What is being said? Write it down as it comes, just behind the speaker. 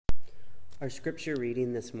Our scripture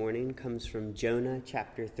reading this morning comes from Jonah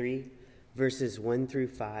chapter 3, verses 1 through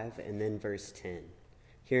 5, and then verse 10.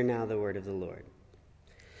 Hear now the word of the Lord.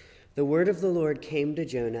 The word of the Lord came to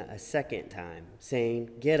Jonah a second time,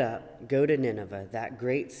 saying, "Get up, go to Nineveh, that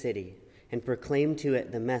great city, and proclaim to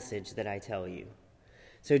it the message that I tell you."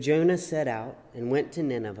 So Jonah set out and went to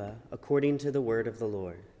Nineveh according to the word of the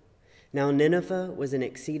Lord. Now Nineveh was an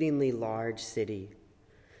exceedingly large city,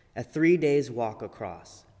 a 3 days' walk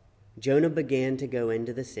across. Jonah began to go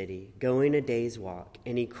into the city, going a day's walk,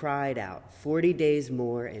 and he cried out, 40 days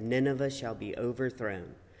more, and Nineveh shall be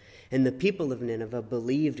overthrown." And the people of Nineveh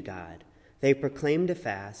believed God. They proclaimed a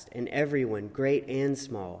fast, and everyone, great and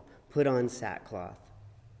small, put on sackcloth.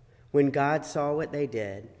 When God saw what they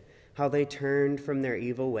did, how they turned from their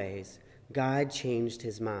evil ways, God changed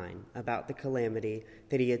his mind about the calamity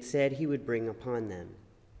that he had said he would bring upon them,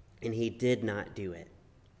 and he did not do it.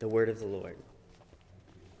 The word of the Lord.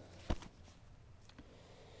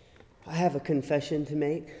 I have a confession to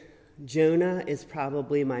make. Jonah is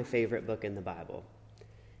probably my favorite book in the Bible.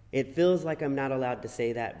 It feels like I'm not allowed to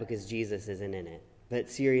say that because Jesus isn't in it. But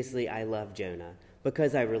seriously, I love Jonah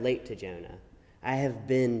because I relate to Jonah. I have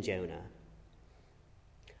been Jonah.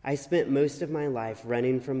 I spent most of my life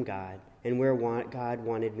running from God and where God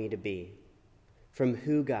wanted me to be, from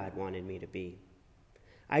who God wanted me to be.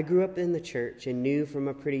 I grew up in the church and knew from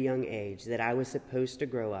a pretty young age that I was supposed to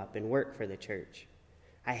grow up and work for the church.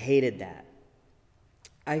 I hated that.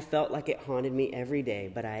 I felt like it haunted me every day,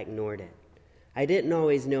 but I ignored it. I didn't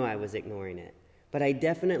always know I was ignoring it, but I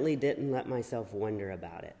definitely didn't let myself wonder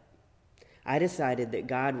about it. I decided that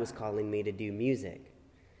God was calling me to do music.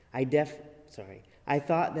 I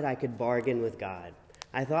thought that I could bargain with God.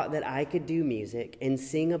 I thought that I could do music and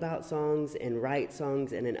sing about songs and write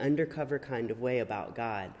songs in an undercover kind of way about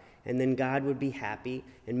God, and then God would be happy,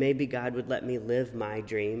 and maybe God would let me live my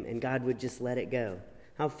dream, and God would just let it go.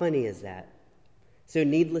 How funny is that? So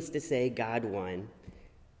needless to say, God won.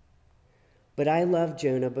 But I love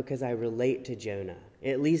Jonah because I relate to Jonah,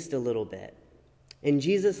 at least a little bit. And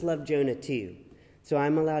Jesus loved Jonah too, so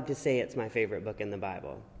I'm allowed to say it's my favorite book in the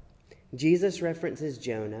Bible. Jesus references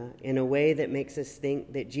Jonah in a way that makes us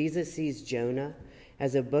think that Jesus sees Jonah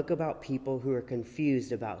as a book about people who are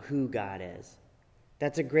confused about who God is.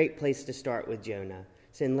 That's a great place to start with Jonah,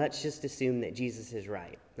 so let's just assume that Jesus is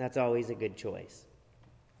right. That's always a good choice.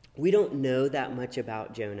 We don't know that much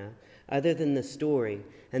about Jonah other than the story,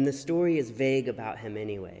 and the story is vague about him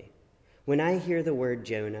anyway. When I hear the word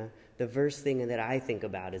Jonah, the first thing that I think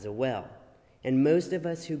about is a well. And most of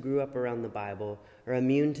us who grew up around the Bible are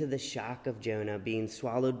immune to the shock of Jonah being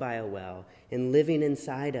swallowed by a well and living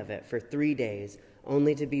inside of it for 3 days,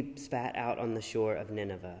 only to be spat out on the shore of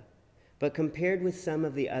Nineveh. But compared with some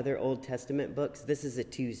of the other Old Testament books, this is a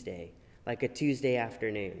Tuesday, like a Tuesday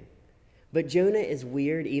afternoon. But Jonah is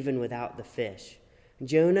weird even without the fish.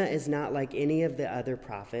 Jonah is not like any of the other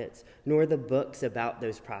prophets, nor the books about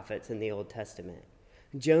those prophets in the Old Testament.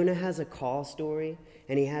 Jonah has a call story,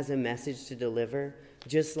 and he has a message to deliver,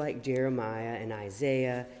 just like Jeremiah and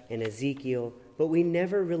Isaiah and Ezekiel, but we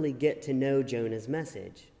never really get to know Jonah's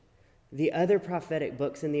message. The other prophetic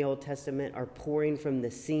books in the Old Testament are pouring from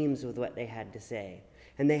the seams with what they had to say,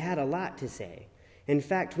 and they had a lot to say. In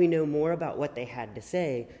fact, we know more about what they had to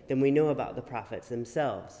say than we know about the prophets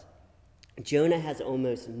themselves. Jonah has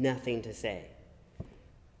almost nothing to say.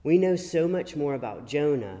 We know so much more about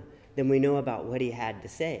Jonah than we know about what he had to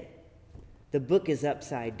say. The book is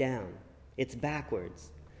upside down. It's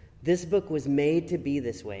backwards. This book was made to be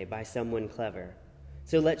this way by someone clever.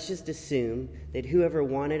 So let's just assume that whoever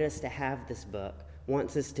wanted us to have this book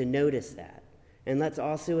wants us to notice that. And let's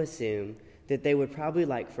also assume that they would probably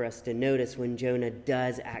like for us to notice when Jonah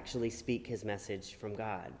does actually speak his message from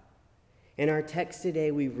God. In our text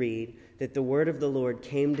today, we read that the word of the Lord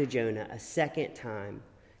came to Jonah a second time.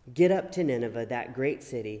 "Get up to Nineveh, that great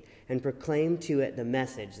city, and proclaim to it the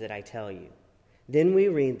message that I tell you." Then we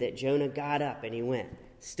read that Jonah got up and he went.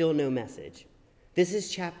 Still no message. This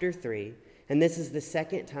is chapter 3, and this is the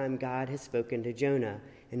second time God has spoken to Jonah,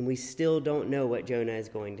 and we still don't know what Jonah is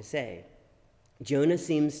going to say. Jonah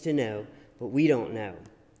seems to know, but we don't know.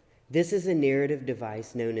 This is a narrative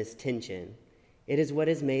device known as tension. It is what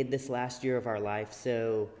has made this last year of our life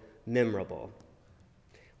so memorable.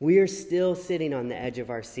 We are still sitting on the edge of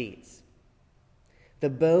our seats. The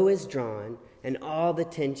bow is drawn, and all the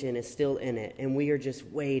tension is still in it, and we are just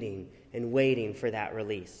waiting and waiting for that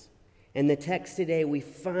release. In the text today, we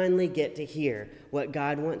finally get to hear what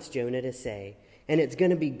God wants Jonah to say, and it's going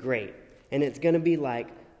to be great, and it's going to be like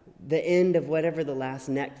the end of whatever the last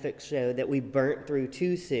Netflix show that we burnt through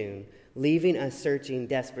too soon, leaving us searching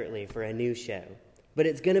desperately for a new show. But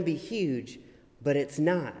it's going to be huge, but it's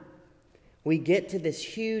not. We get to this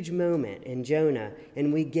huge moment in Jonah,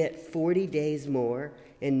 and we get 40 days more,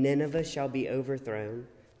 and Nineveh shall be overthrown.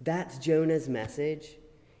 That's Jonah's message.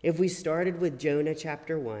 If we started with Jonah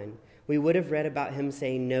chapter 1, we would have read about him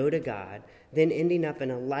saying no to God, then ending up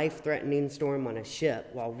in a life-threatening storm on a ship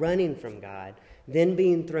while running from God, then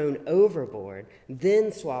being thrown overboard,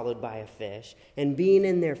 then swallowed by a fish, and being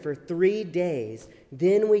in there for 3 days.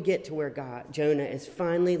 Then we get to where Jonah is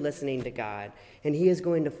finally listening to God, and he is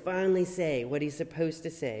going to finally say what he's supposed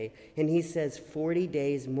to say, and he says 40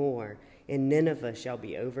 days more, and Nineveh shall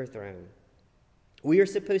be overthrown. We are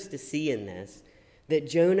supposed to see in this that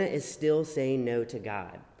Jonah is still saying no to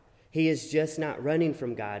God. He is just not running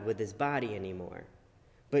from God with his body anymore.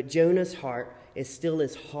 But Jonah's heart is still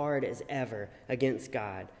as hard as ever against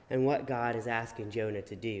God and what God is asking Jonah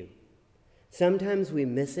to do. Sometimes we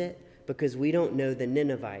miss it because we don't know the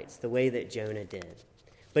Ninevites the way that Jonah did.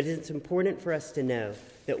 But it's important for us to know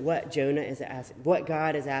that what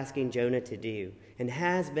God is asking Jonah to do, and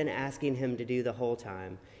has been asking him to do the whole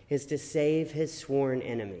time, is to save his sworn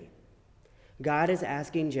enemy. God is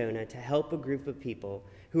asking Jonah to help a group of people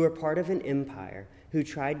who are part of an empire who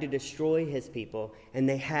tried to destroy his people, and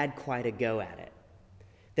they had quite a go at it.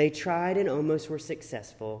 They tried and almost were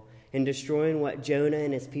successful in destroying what Jonah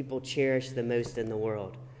and his people cherished the most in the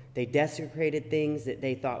world. They desecrated things that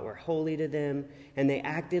they thought were holy to them, and they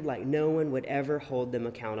acted like no one would ever hold them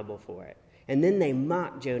accountable for it. And then they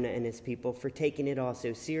mocked Jonah and his people for taking it all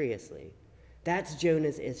so seriously. That's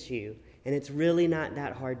Jonah's issue, and it's really not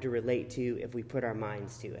that hard to relate to if we put our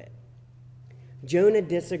minds to it. Jonah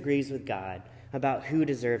disagrees with God about who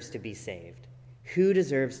deserves to be saved, who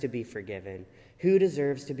deserves to be forgiven, who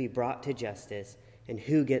deserves to be brought to justice, and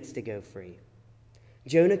who gets to go free.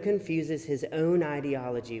 Jonah confuses his own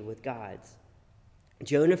ideology with God's.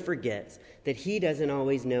 Jonah forgets that he doesn't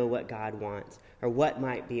always know what God wants or what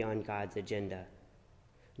might be on God's agenda.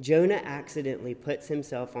 Jonah accidentally puts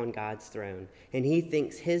himself on God's throne, and he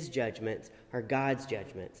thinks his judgments are God's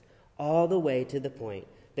judgments, all the way to the point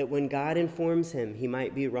that when God informs him he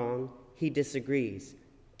might be wrong, he disagrees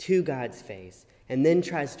to God's face and then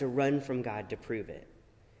tries to run from God to prove it.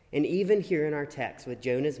 And even here in our text with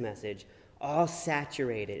Jonah's message, all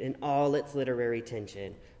saturated in all its literary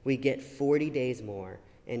tension, we get 40 days more,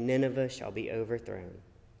 and Nineveh shall be overthrown.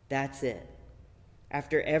 That's it.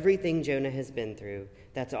 After everything Jonah has been through,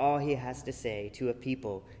 that's all he has to say to a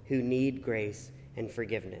people who need grace and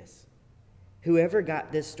forgiveness. Whoever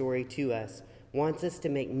got this story to us wants us to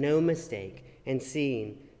make no mistake in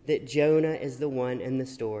seeing that Jonah is the one in the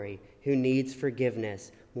story who needs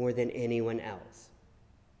forgiveness more than anyone else.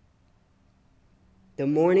 The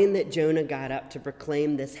morning that Jonah got up to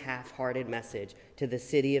proclaim this half-hearted message to the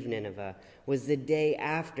city of Nineveh was the day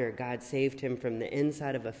after God saved him from the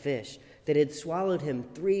inside of a fish that had swallowed him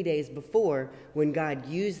 3 days before, when God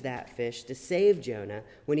used that fish to save Jonah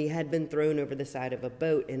when he had been thrown over the side of a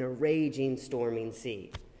boat in a raging, storming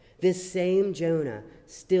sea. This same Jonah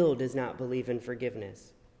still does not believe in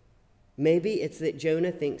forgiveness. Maybe it's that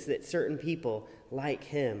Jonah thinks that certain people, like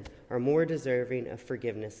him, are more deserving of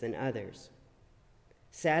forgiveness than others.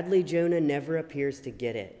 Sadly, Jonah never appears to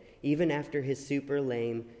get it, even after his super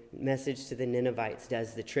lame message to the Ninevites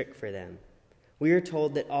does the trick for them. We are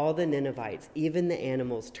told that all the Ninevites, even the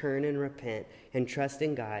animals, turn and repent and trust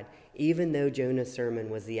in God, even though Jonah's sermon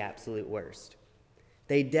was the absolute worst.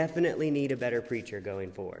 They definitely need a better preacher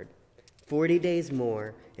going forward. 40 days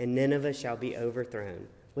more, and Nineveh shall be overthrown.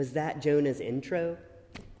 Was that Jonah's intro?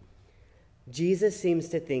 Jesus seems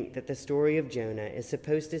to think that the story of Jonah is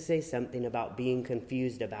supposed to say something about being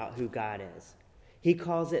confused about who God is. He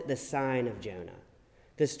calls it the sign of Jonah.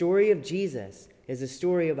 The story of Jesus is a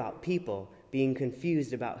story about people being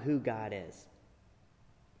confused about who God is.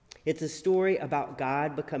 It's a story about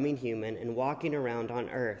God becoming human and walking around on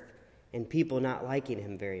earth, and people not liking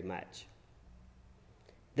him very much.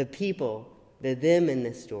 The people, the them in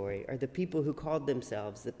this story, are the people who called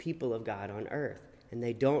themselves the people of God on earth, and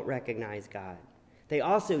they don't recognize God. They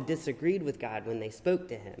also disagreed with God when they spoke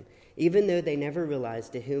to him, even though they never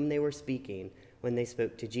realized to whom they were speaking when they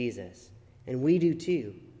spoke to Jesus. And we do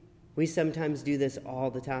too. We sometimes do this all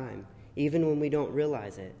the time, even when we don't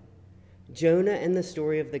realize it. Jonah and the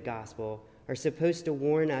story of the gospel are supposed to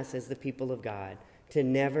warn us as the people of God to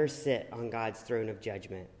never sit on God's throne of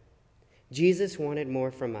judgment. Jesus wanted more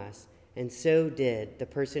from us, and so did the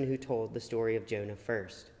person who told the story of Jonah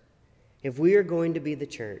first. If we are going to be the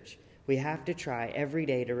church, we have to try every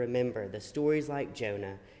day to remember the stories like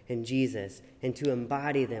Jonah and Jesus and to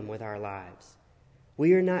embody them with our lives.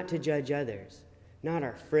 We are not to judge others, not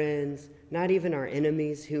our friends, not even our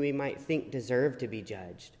enemies who we might think deserve to be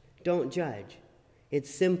judged. Don't judge. It's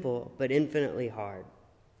simple but infinitely hard,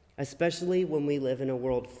 especially when we live in a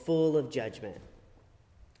world full of judgment.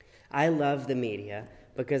 I love the media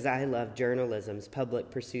because I love journalism's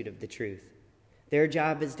public pursuit of the truth. Their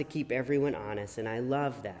job is to keep everyone honest, and I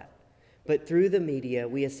love that. But through the media,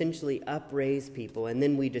 we essentially upraise people and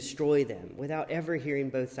then we destroy them without ever hearing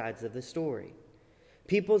both sides of the story.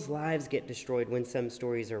 People's lives get destroyed when some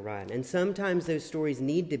stories are run, and sometimes those stories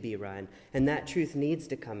need to be run, and that truth needs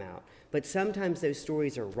to come out. But sometimes those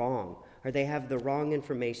stories are wrong, or they have the wrong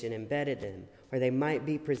information embedded in, or they might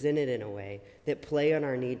be presented in a way that play on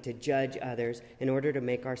our need to judge others in order to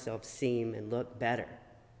make ourselves seem and look better.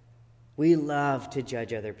 We love to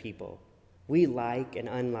judge other people. We like and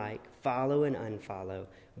unlike, follow and unfollow,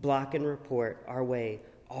 block and report our way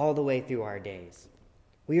all the way through our days.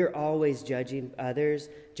 We are always judging others,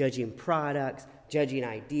 judging products, judging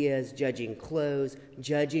ideas, judging clothes,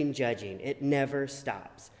 judging. It never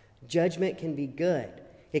stops. Judgment can be good.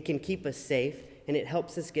 It can keep us safe, and it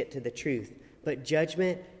helps us get to the truth. But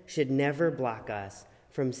judgment should never block us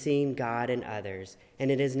from seeing God in others,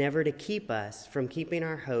 and it is never to keep us from keeping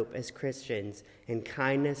our hope as Christians in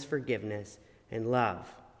kindness, forgiveness, and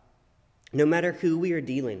love, no matter who we are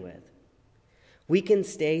dealing with. We can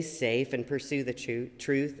stay safe and pursue the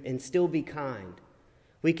truth and still be kind.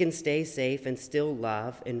 We can stay safe and still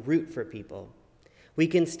love and root for people. We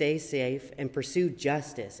can stay safe and pursue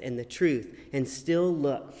justice and the truth and still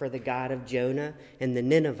look for the God of Jonah and the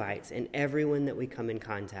Ninevites and everyone that we come in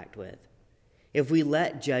contact with. If we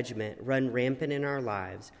let judgment run rampant in our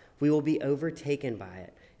lives, we will be overtaken by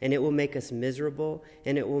it, and it will make us miserable,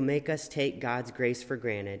 and it will make us take God's grace for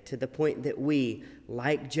granted to the point that we,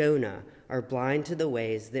 like Jonah, are blind to the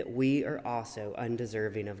ways that we are also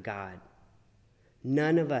undeserving of God.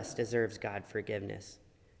 None of us deserves God's forgiveness.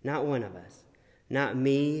 Not one of us. Not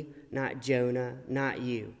me, not Jonah, not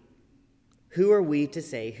you. Who are we to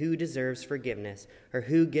say who deserves forgiveness or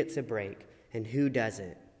who gets a break and who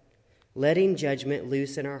doesn't? Letting judgment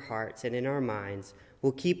loose in our hearts and in our minds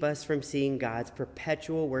will keep us from seeing God's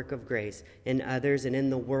perpetual work of grace in others and in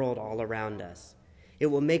the world all around us. It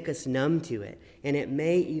will make us numb to it, and it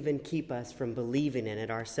may even keep us from believing in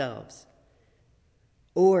it ourselves.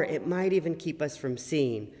 Or it might even keep us from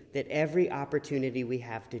seeing that every opportunity we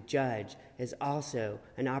have to judge is also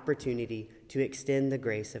an opportunity to extend the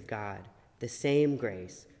grace of God, the same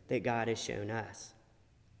grace that God has shown us.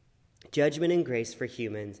 Judgment and grace for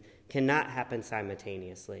humans cannot happen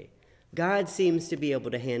simultaneously. God seems to be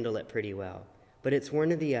able to handle it pretty well, but it's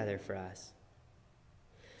one or the other for us.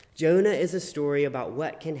 Jonah is a story about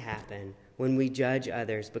what can happen when we judge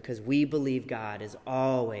others because we believe God is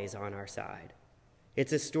always on our side.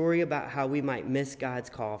 It's a story about how we might miss God's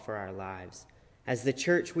call for our lives. As the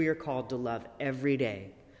church, we are called to love every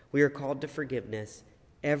day. We are called to forgiveness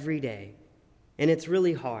every day. And it's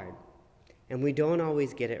really hard, and we don't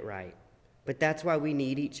always get it right. But that's why we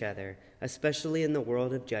need each other, especially in the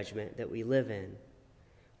world of judgment that we live in.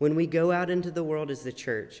 When we go out into the world as the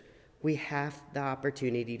church, we have the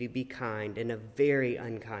opportunity to be kind in a very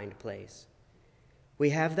unkind place. We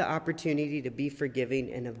have the opportunity to be forgiving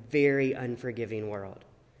in a very unforgiving world.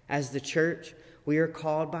 As the church, we are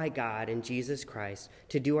called by God and Jesus Christ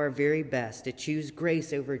to do our very best to choose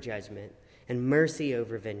grace over judgment and mercy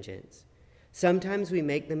over vengeance. Sometimes we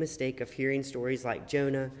make the mistake of hearing stories like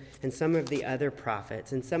Jonah and some of the other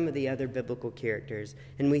prophets and some of the other biblical characters,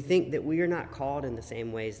 and we think that we are not called in the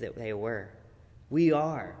same ways that they were. We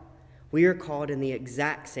are. We are called in the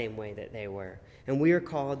exact same way that they were, and we are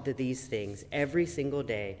called to these things every single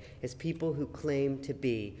day as people who claim to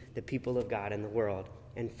be the people of God in the world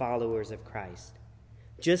and followers of Christ.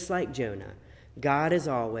 Just like Jonah, God is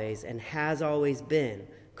always and has always been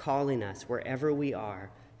calling us wherever we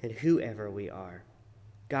are and whoever we are.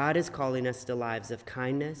 God is calling us to lives of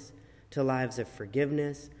kindness, to lives of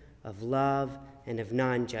forgiveness, of love, and of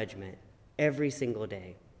non-judgment every single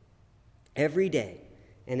day. Every day.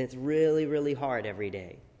 And it's really, really hard every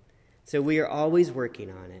day. So we are always working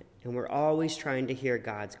on it, and we're always trying to hear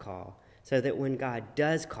God's call so that when God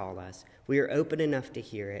does call us, we are open enough to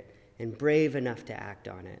hear it and brave enough to act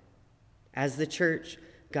on it. As the church,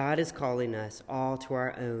 God is calling us all to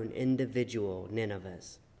our own individual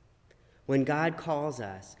Ninevehs. When God calls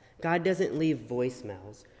us, God doesn't leave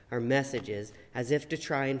voicemails or messages as if to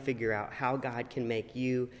try and figure out how God can make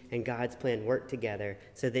you and God's plan work together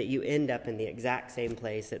so that you end up in the exact same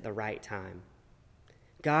place at the right time.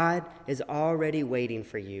 God is already waiting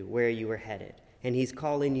for you where you are headed, and he's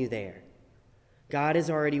calling you there. God is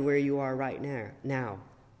already where you are right now,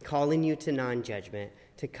 calling you to non-judgment,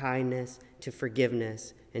 to kindness, to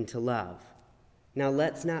forgiveness, and to love. Now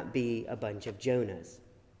let's not be a bunch of Jonahs.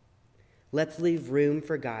 Let's leave room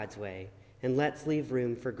for God's way, and let's leave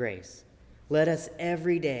room for grace. Let us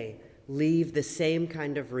every day leave the same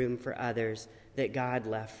kind of room for others that God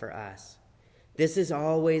left for us. This is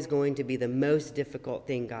always going to be the most difficult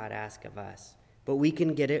thing God asks of us, but we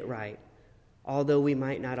can get it right, although we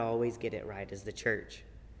might not always get it right as the church.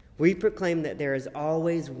 We proclaim that there is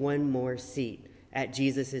always one more seat at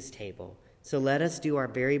Jesus' table, so let us do our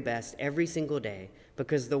very best every single day,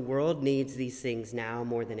 because the world needs these things now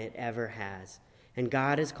more than it ever has, and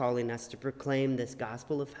God is calling us to proclaim this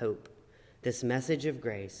gospel of hope, this message of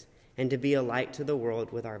grace, and to be a light to the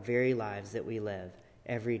world with our very lives that we live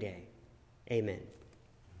every day. Amen.